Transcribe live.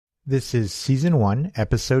This is Season 1,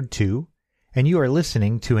 Episode 2, and you are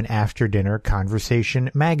listening to an After Dinner Conversation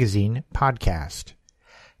magazine podcast.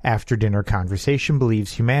 After Dinner Conversation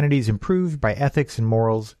believes humanity is improved by ethics and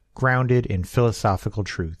morals grounded in philosophical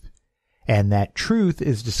truth, and that truth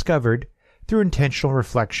is discovered through intentional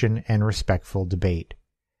reflection and respectful debate.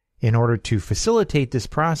 In order to facilitate this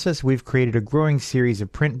process, we've created a growing series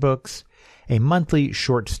of print books, a monthly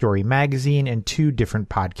short story magazine, and 2 different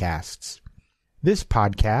podcasts. This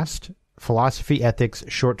podcast, Philosophy, Ethics,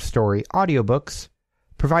 Short Story Audiobooks,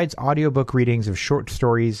 provides audiobook readings of short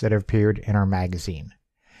stories that have appeared in our magazine.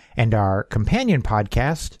 And our companion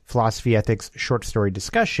podcast, Philosophy, Ethics, Short Story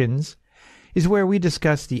Discussions, is where we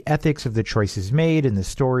discuss the ethics of the choices made in the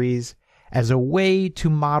stories as a way to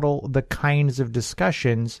model the kinds of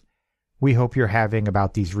discussions we hope you're having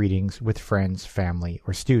about these readings with friends, family,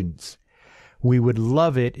 or students. We would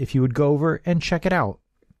love it if you would go over and check it out.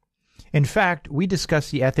 In fact, we discuss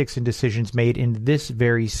the ethics and decisions made in this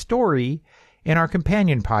very story in our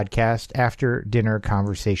companion podcast, After Dinner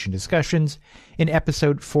Conversation Discussions, in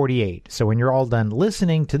episode 48. So when you're all done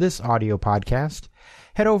listening to this audio podcast,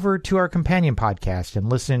 head over to our companion podcast and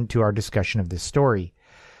listen to our discussion of this story.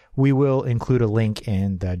 We will include a link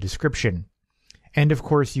in the description. And of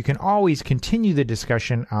course, you can always continue the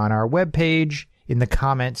discussion on our webpage, in the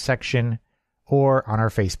comments section, or on our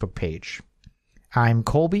Facebook page. I'm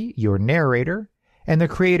Colby, your narrator, and the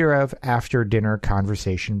creator of After Dinner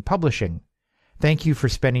Conversation Publishing. Thank you for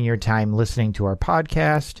spending your time listening to our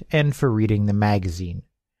podcast and for reading the magazine.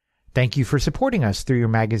 Thank you for supporting us through your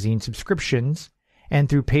magazine subscriptions and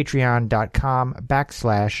through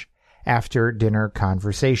patreon.com/After Dinner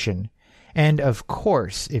Conversation. And of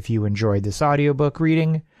course, if you enjoyed this audiobook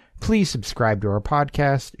reading, please subscribe to our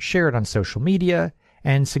podcast, share it on social media,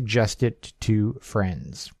 and suggest it to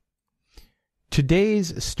friends.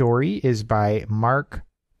 Today's story is by Mark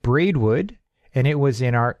Braidwood, and it was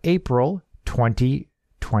in our April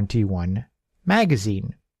 2021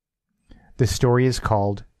 magazine. The story is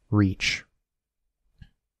called Reach.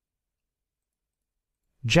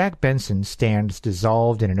 Jack Benson stands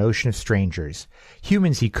dissolved in an ocean of strangers,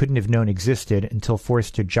 humans he couldn't have known existed until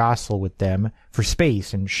forced to jostle with them for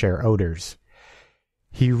space and share odors.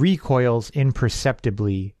 He recoils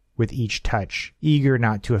imperceptibly with each touch, eager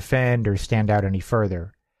not to offend or stand out any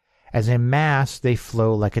further. As a mass, they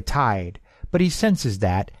flow like a tide, but he senses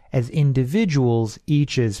that, as individuals,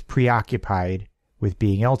 each is preoccupied with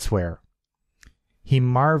being elsewhere. He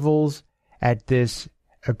marvels at this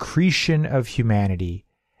accretion of humanity,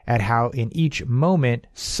 at how in each moment,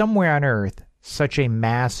 somewhere on Earth, such a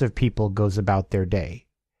mass of people goes about their day.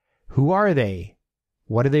 Who are they?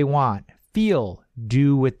 What do they want, feel,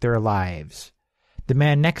 do with their lives? The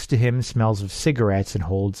man next to him smells of cigarettes and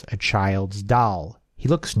holds a child's doll. He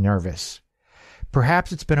looks nervous.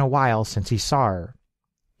 Perhaps it's been a while since he saw her.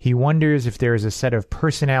 He wonders if there is a set of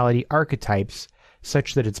personality archetypes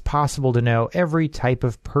such that it's possible to know every type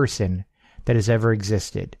of person that has ever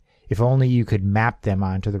existed, if only you could map them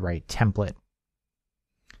onto the right template.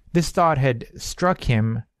 This thought had struck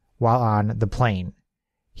him while on the plane.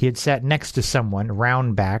 He had sat next to someone,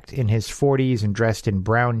 round-backed, in his 40s and dressed in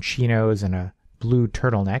brown chinos and a blue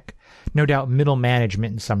turtleneck, no doubt middle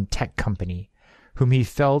management in some tech company, whom he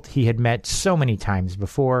felt he had met so many times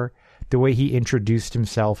before, the way he introduced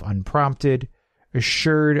himself unprompted,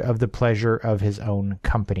 assured of the pleasure of his own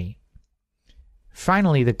company.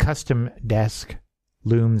 Finally, the custom desk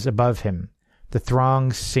looms above him, the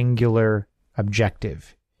throng's singular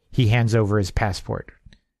objective. He hands over his passport.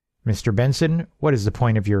 "Mr. Benson, what is the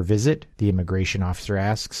point of your visit?" the immigration officer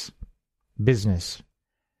asks. "Business."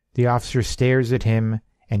 The officer stares at him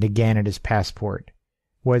and again at his passport.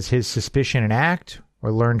 Was his suspicion an act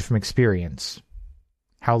or learned from experience?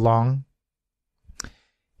 "How long?"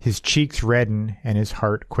 His cheeks redden and his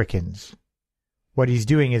heart quickens. What he's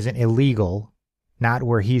doing isn't illegal, not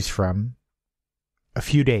where he's from. "A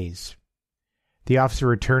few days." The officer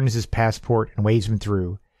returns his passport and waves him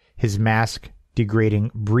through, his mask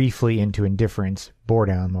degrading briefly into indifference,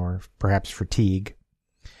 boredom, or perhaps fatigue.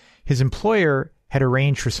 His employer had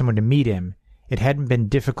arranged for someone to meet him. It hadn't been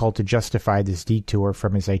difficult to justify this detour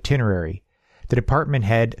from his itinerary, the department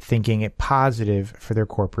head thinking it positive for their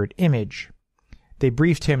corporate image. They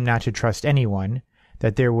briefed him not to trust anyone,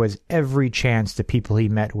 that there was every chance the people he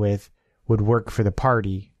met with would work for the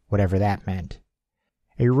party, whatever that meant.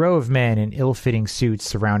 A row of men in ill-fitting suits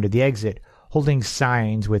surrounded the exit, holding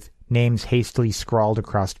signs with names hastily scrawled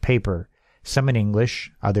across paper, some in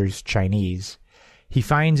English, others Chinese. He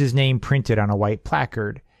finds his name printed on a white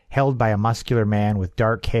placard, held by a muscular man with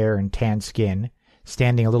dark hair and tan skin,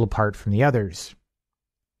 standing a little apart from the others.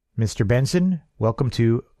 "Mr. Benson, Welcome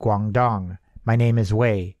to Guangdong. My name is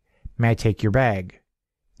Wei. May I take your bag?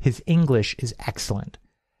 His English is excellent.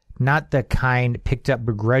 Not the kind picked up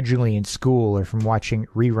begrudgingly in school or from watching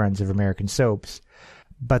reruns of American soaps,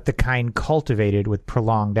 but the kind cultivated with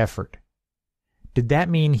prolonged effort. Did that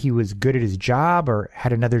mean he was good at his job or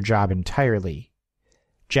had another job entirely?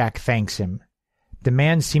 Jack thanks him. The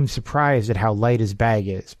man seems surprised at how light his bag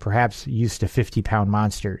is, perhaps used to 50-pound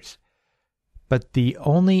monsters. But the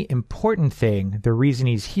only important thing, the reason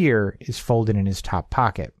he's here, is folded in his top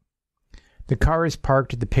pocket. The car is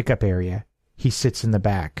parked at the pickup area. He sits in the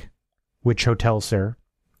back. Which hotel, sir?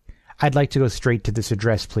 I'd like to go straight to this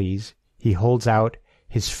address, please. He holds out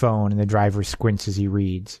his phone and the driver squints as he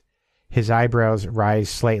reads. His eyebrows rise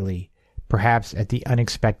slightly, perhaps at the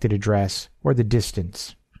unexpected address or the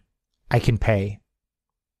distance. I can pay.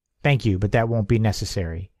 Thank you, but that won't be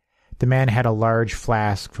necessary. The man had a large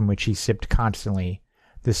flask from which he sipped constantly,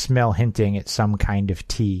 the smell hinting at some kind of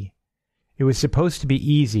tea. It was supposed to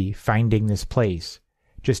be easy finding this place.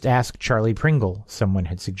 Just ask Charlie Pringle, someone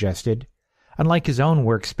had suggested. Unlike his own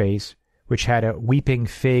workspace, which had a weeping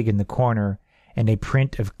fig in the corner and a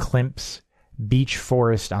print of Klimt's beech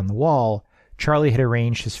forest on the wall, Charlie had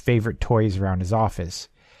arranged his favorite toys around his office.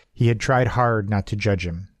 He had tried hard not to judge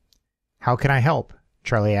him. How can I help?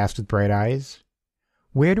 Charlie asked with bright eyes.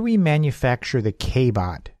 Where do we manufacture the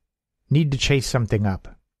K-Bot? Need to chase something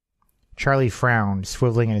up. Charlie frowned,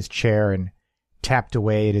 swiveling in his chair, and tapped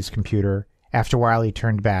away at his computer. After a while he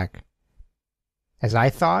turned back. As I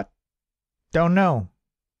thought? Don't know.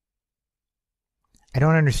 I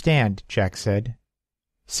don't understand, Jack said.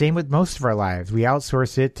 Same with most of our lives. We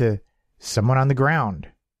outsource it to someone on the ground.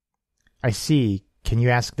 I see. Can you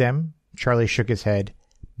ask them? Charlie shook his head.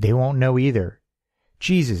 They won't know either.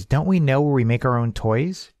 Jesus, don't we know where we make our own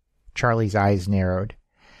toys? Charlie's eyes narrowed.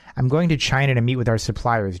 I'm going to China to meet with our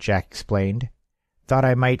suppliers, Jack explained. Thought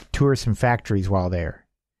I might tour some factories while there.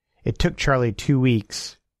 It took Charlie 2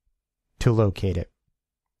 weeks to locate it.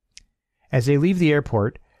 As they leave the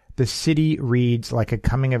airport, the city reads like a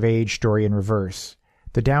coming-of-age story in reverse.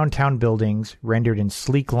 The downtown buildings, rendered in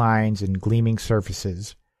sleek lines and gleaming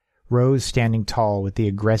surfaces, rows standing tall with the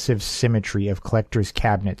aggressive symmetry of collectors'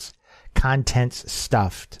 cabinets, contents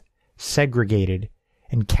stuffed, segregated,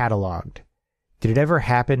 and catalogued. Did it ever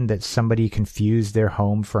happen that somebody confused their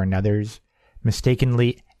home for another's,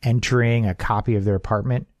 mistakenly entering a copy of their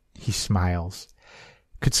apartment? He smiles.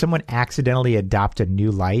 Could someone accidentally adopt a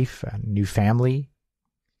new life, a new family?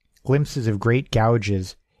 Glimpses of great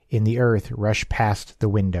gouges in the earth rush past the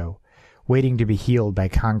window, waiting to be healed by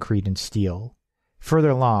concrete and steel. Further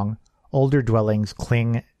along, older dwellings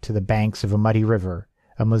cling to the banks of a muddy river,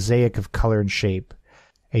 a mosaic of color and shape,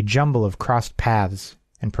 a jumble of crossed paths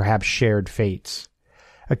and perhaps shared fates.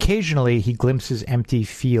 Occasionally he glimpses empty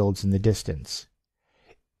fields in the distance.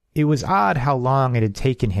 It was odd how long it had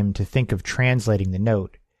taken him to think of translating the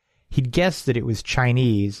note. He'd guessed that it was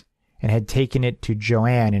Chinese and had taken it to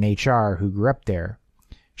Joanne in HR, who grew up there.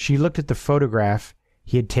 She looked at the photograph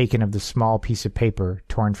he had taken of the small piece of paper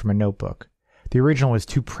torn from a notebook. The original was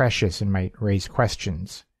too precious and might raise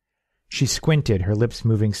questions. She squinted, her lips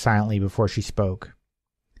moving silently before she spoke.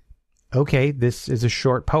 Okay, this is a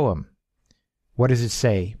short poem. What does it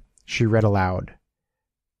say? She read aloud.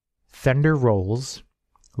 Thunder rolls,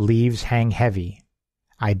 leaves hang heavy.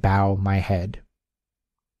 I bow my head.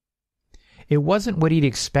 It wasn't what he'd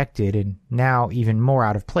expected, and now even more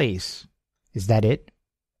out of place. Is that it?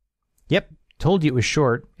 Yep, told you it was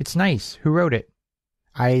short. It's nice. Who wrote it?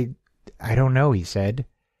 I don't know, he said.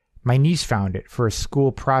 My niece found it for a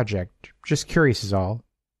school project. Just curious is all.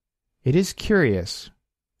 It is curious.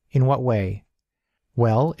 In what way?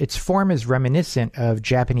 Well, its form is reminiscent of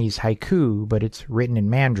Japanese haiku, but it's written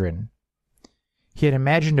in Mandarin. He had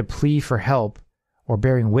imagined a plea for help or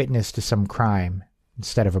bearing witness to some crime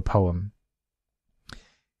instead of a poem.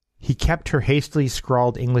 He kept her hastily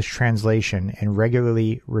scrawled English translation and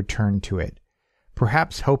regularly returned to it,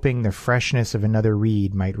 perhaps hoping the freshness of another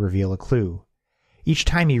read might reveal a clue. Each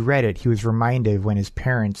time he read it, he was reminded of when his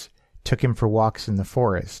parents took him for walks in the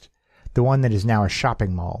forest, the one that is now a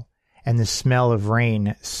shopping mall, and the smell of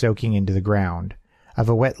rain soaking into the ground, of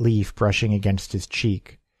a wet leaf brushing against his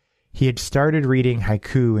cheek. He had started reading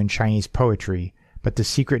haiku and Chinese poetry, but the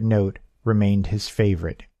secret note remained his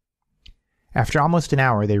favorite. After almost an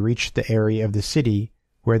hour, they reached the area of the city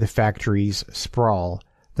where the factories sprawl,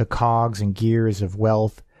 the cogs and gears of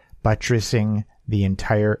wealth buttressing the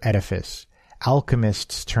entire edifice,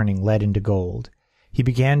 alchemists turning lead into gold. He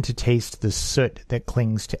began to taste the soot that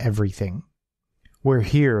clings to everything. We're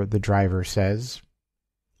here, the driver says.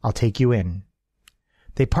 I'll take you in.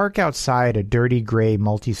 They park outside a dirty gray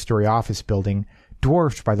multi-story office building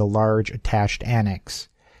dwarfed by the large attached annex.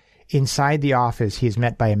 Inside the office, he is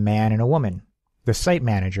met by a man and a woman. The site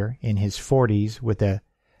manager, in his 40s, with a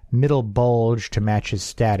middle bulge to match his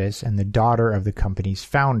status, and the daughter of the company's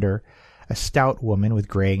founder, a stout woman with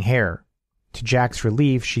graying hair. To Jack's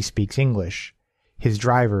relief, she speaks English. His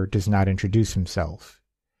driver does not introduce himself.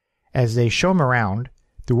 As they show him around,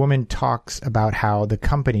 the woman talks about how the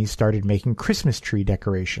company started making Christmas tree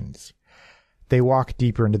decorations. They walk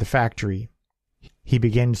deeper into the factory. He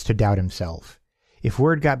begins to doubt himself. If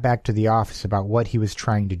word got back to the office about what he was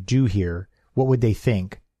trying to do here, what would they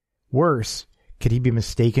think? Worse, could he be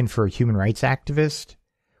mistaken for a human rights activist?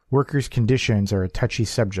 Workers' conditions are a touchy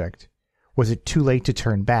subject. Was it too late to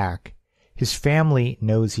turn back? His family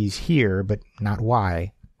knows he's here, but not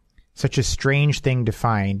why. Such a strange thing to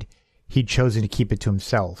find, he'd chosen to keep it to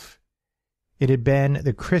himself. It had been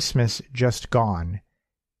the Christmas just gone.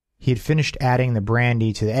 He had finished adding the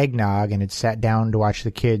brandy to the eggnog and had sat down to watch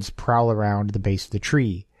the kids prowl around the base of the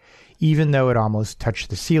tree. Even though it almost touched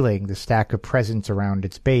the ceiling, the stack of presents around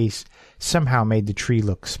its base somehow made the tree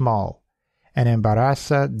look small. An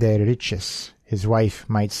embarrasa de riches, his wife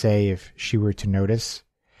might say if she were to notice.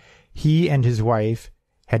 He and his wife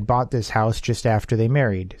had bought this house just after they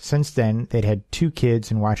married. Since then, they'd had 2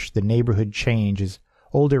 kids and watched the neighborhood change as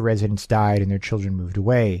older residents died and their children moved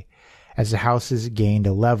away, as the houses gained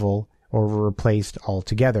a level or were replaced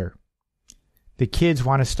altogether. "The kids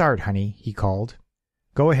want to start, honey," he called.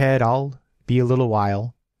 "Go ahead, I'll be a little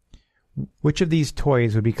while." Which of these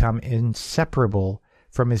toys would become inseparable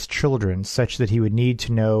from his children such that he would need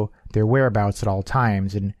to know their whereabouts at all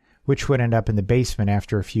times, and which would end up in the basement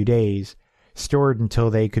after a few days, stored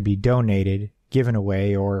until they could be donated, given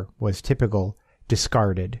away, or, was typical,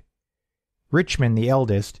 discarded. Richmond, the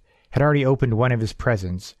eldest, had already opened one of his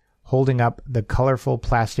presents, holding up the colorful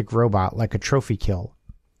plastic robot like a trophy kill.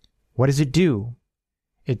 "What does it do?"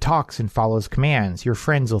 "It talks and follows commands. Your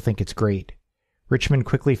friends will think it's great." Richmond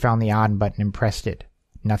quickly found the on button and pressed it.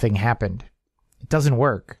 Nothing happened. "It doesn't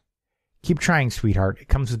work." "Keep trying, sweetheart. It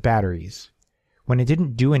comes with batteries." When it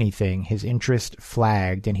didn't do anything, his interest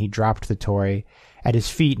flagged, and he dropped the toy at his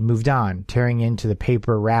feet and moved on, tearing into the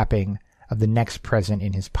paper wrapping of the next present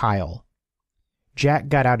in his pile. Jack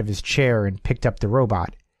got out of his chair and picked up the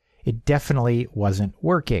robot. It definitely wasn't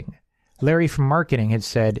working. Larry from marketing had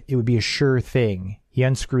said it would be a sure thing. He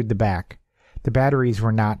unscrewed the back. The batteries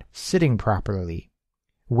were not sitting properly.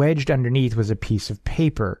 Wedged underneath was a piece of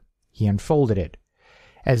paper. He unfolded it.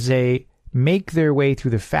 As they make their way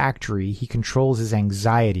through the factory, he controls his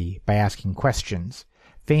anxiety by asking questions,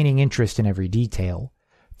 feigning interest in every detail.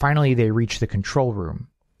 Finally, they reach the control room.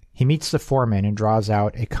 He meets the foreman and draws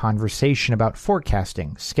out a conversation about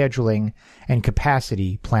forecasting, scheduling, and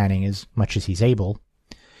capacity planning as much as he's able.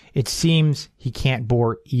 It seems he can't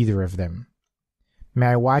bore either of them. "May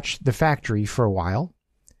I watch the factory for a while?"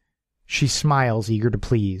 She smiles, eager to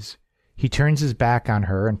please. He turns his back on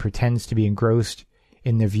her and pretends to be engrossed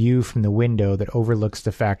in the view from the window that overlooks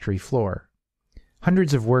the factory floor.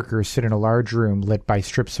 Hundreds of workers sit in a large room lit by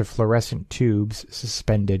strips of fluorescent tubes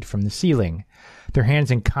suspended from the ceiling, their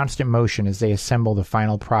hands in constant motion as they assemble the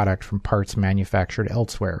final product from parts manufactured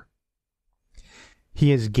elsewhere.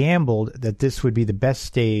 He has gambled that this would be the best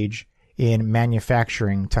stage in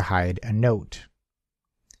manufacturing to hide a note.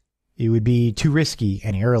 It would be too risky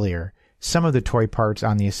any earlier. Some of the toy parts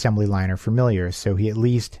on the assembly line are familiar, so he at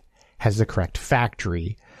least has the correct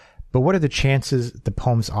factory. But what are the chances the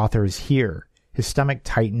poem's author is here? His stomach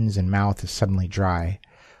tightens and mouth is suddenly dry.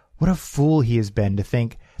 What a fool he has been to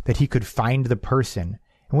think that he could find the person.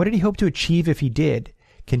 And what did he hope to achieve if he did?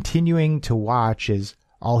 Continuing to watch is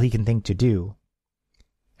all he can think to do.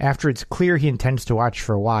 After it's clear he intends to watch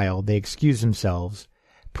for a while, they excuse themselves,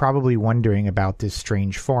 probably wondering about this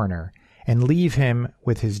strange foreigner, and leave him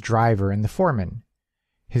with his driver and the foreman.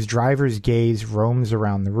 His driver's gaze roams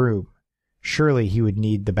around the room. Surely he would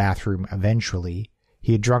need the bathroom eventually.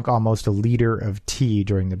 He had drunk almost a liter of tea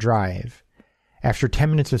during the drive. After 10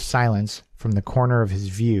 minutes of silence, from the corner of his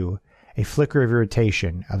view, a flicker of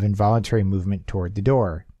irritation, of involuntary movement toward the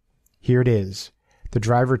door. Here it is. The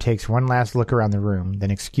driver takes one last look around the room, then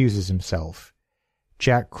excuses himself.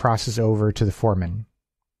 Jack crosses over to the foreman.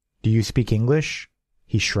 "Do you speak English?"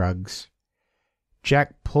 He shrugs.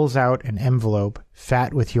 Jack pulls out an envelope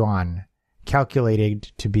fat with yuan, calculated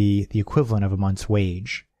to be the equivalent of a month's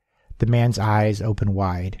wage. The man's eyes open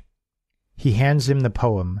wide. He hands him the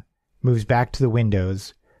poem, moves back to the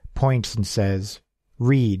windows, points and says,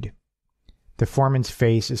 "Read." The foreman's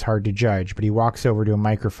face is hard to judge, but he walks over to a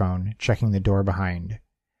microphone, checking the door behind.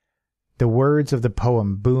 The words of the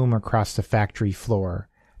poem boom across the factory floor.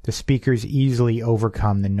 The speakers easily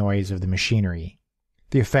overcome the noise of the machinery.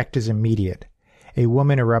 The effect is immediate. A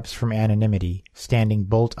woman erupts from anonymity, standing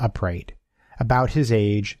bolt upright. About his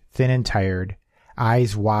age, thin and tired,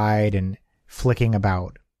 eyes wide and flicking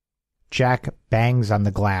about. Jack bangs on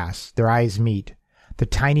the glass. Their eyes meet. The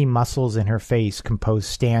tiny muscles in her face compose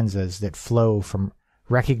stanzas that flow from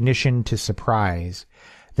recognition to surprise,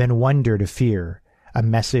 then wonder to fear, a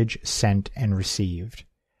message sent and received.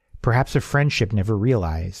 Perhaps a friendship never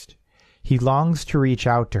realized. He longs to reach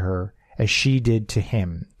out to her as she did to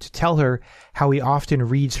him, to tell her how he often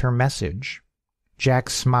reads her message. Jack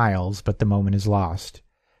smiles, but the moment is lost.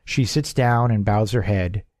 She sits down and bows her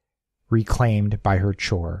head, reclaimed by her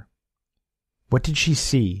chore. What did she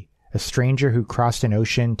see? A stranger who crossed an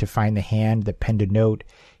ocean to find the hand that penned a note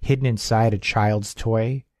hidden inside a child's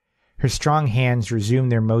toy? Her strong hands resume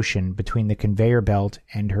their motion between the conveyor belt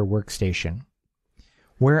and her workstation.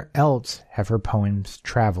 Where else have her poems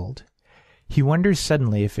traveled? He wonders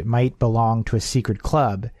suddenly if it might belong to a secret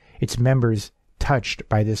club, its members touched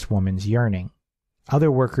by this woman's yearning.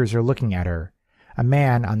 Other workers are looking at her. A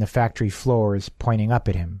man on the factory floor is pointing up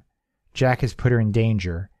at him. Jack has put her in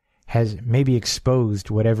danger, has maybe exposed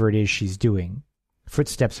whatever it is she's doing.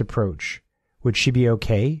 Footsteps approach. Would she be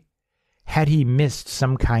okay? Had he missed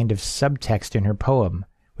some kind of subtext in her poem,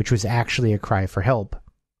 which was actually a cry for help?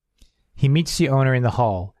 He meets the owner in the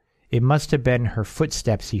hall. It must have been her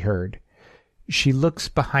footsteps he heard. She looks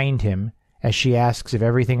behind him as she asks if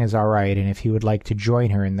everything is all right and if he would like to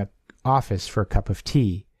join her in the office for a cup of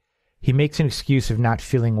tea. He makes an excuse of not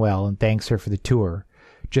feeling well and thanks her for the tour,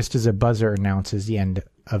 just as a buzzer announces the end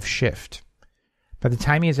of shift. By the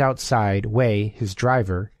time he is outside, Wei, his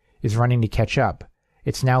driver, is running to catch up.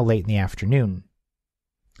 It's now late in the afternoon.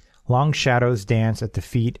 Long shadows dance at the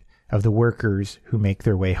feet of the workers who make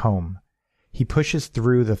their way home. He pushes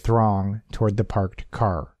through the throng toward the parked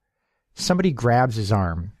car. Somebody grabs his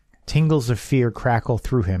arm. Tingles of fear crackle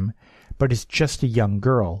through him, but it's just a young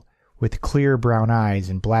girl, with clear brown eyes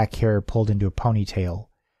and black hair pulled into a ponytail.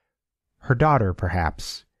 Her daughter,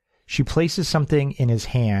 perhaps. She places something in his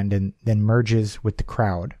hand and then merges with the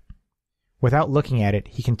crowd. Without looking at it,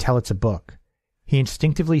 he can tell it's a book. He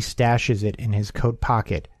instinctively stashes it in his coat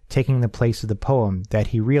pocket, taking the place of the poem that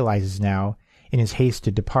he realizes now, in his haste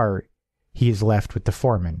to depart, he is left with the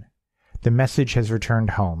foreman. The message has returned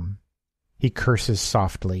home. He curses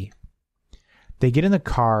softly. They get in the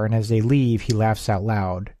car, and as they leave, he laughs out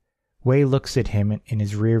loud. Wei looks at him in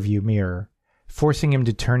his rearview mirror, forcing him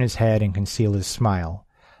to turn his head and conceal his smile.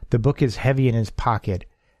 The book is heavy in his pocket,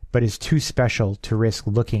 but is too special to risk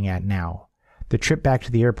looking at now. The trip back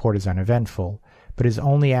to the airport is uneventful, but is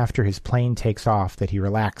only after his plane takes off that he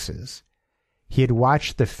relaxes. He had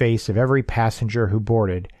watched the face of every passenger who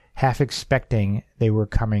boarded, half expecting they were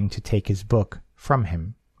coming to take his book from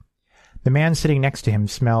him. The man sitting next to him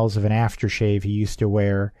smells of an aftershave he used to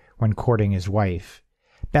wear when courting his wife.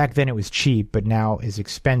 Back then it was cheap, but now is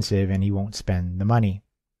expensive, and he won't spend the money.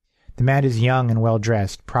 The man is young and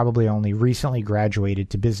well-dressed, probably only recently graduated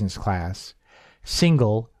to business class.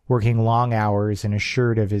 Single, working long hours and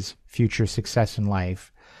assured of his future success in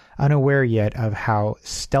life, unaware yet of how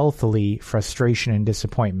stealthily frustration and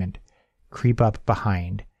disappointment creep up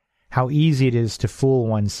behind, how easy it is to fool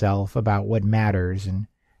oneself about what matters and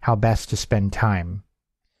how best to spend time.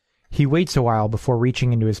 He waits a while before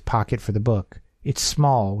reaching into his pocket for the book. It's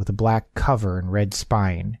small, with a black cover and red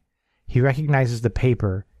spine. He recognizes the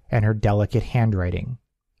paper and her delicate handwriting.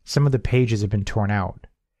 Some of the pages have been torn out.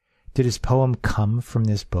 Did his poem come from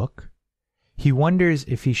this book? He wonders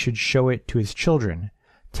if he should show it to his children,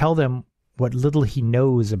 tell them what little he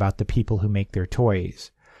knows about the people who make their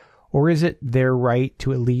toys. Or is it their right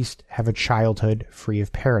to at least have a childhood free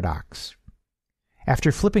of paradox?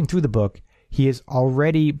 After flipping through the book, he is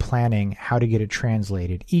already planning how to get it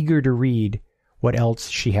translated, eager to read what else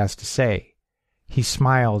she has to say. He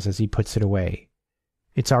smiles as he puts it away.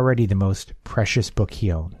 It's already the most precious book he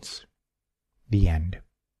owns. The end.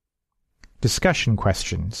 Discussion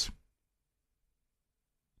questions.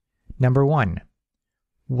 Number 1.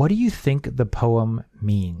 What do you think the poem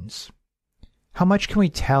means? How much can we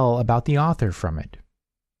tell about the author from it?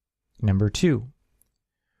 Number 2.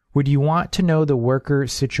 Would you want to know the worker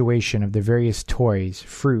situation of the various toys,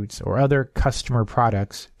 fruits, or other customer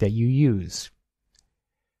products that you use?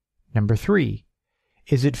 Number 3.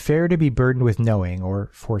 Is it fair to be burdened with knowing, or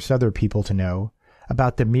force other people to know,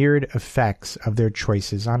 about the myriad effects of their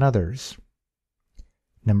choices on others?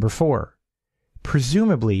 Number 4.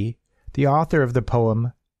 Presumably, the author of the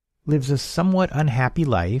poem lives a somewhat unhappy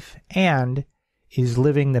life, and is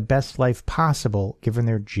living the best life possible given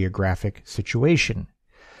their geographic situation?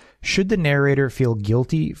 Should the narrator feel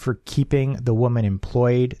guilty for keeping the woman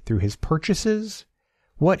employed through his purchases?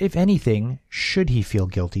 What, if anything, should he feel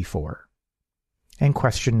guilty for? And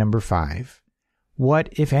question number 5. What,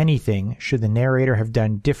 if anything, should the narrator have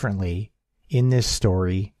done differently in this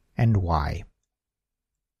story, and why?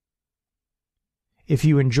 If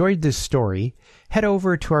you enjoyed this story, head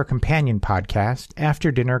over to our companion podcast,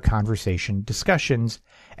 After Dinner Conversation Discussions,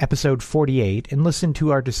 episode 48, and listen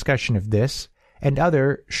to our discussion of this and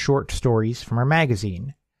other short stories from our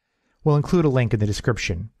magazine. We'll include a link in the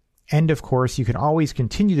description. And of course, you can always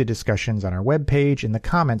continue the discussions on our webpage in the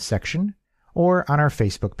comments section or on our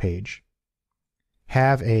Facebook page.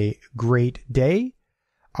 Have a great day.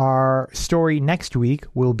 Our story next week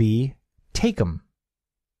will be Take 'em.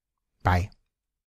 Bye.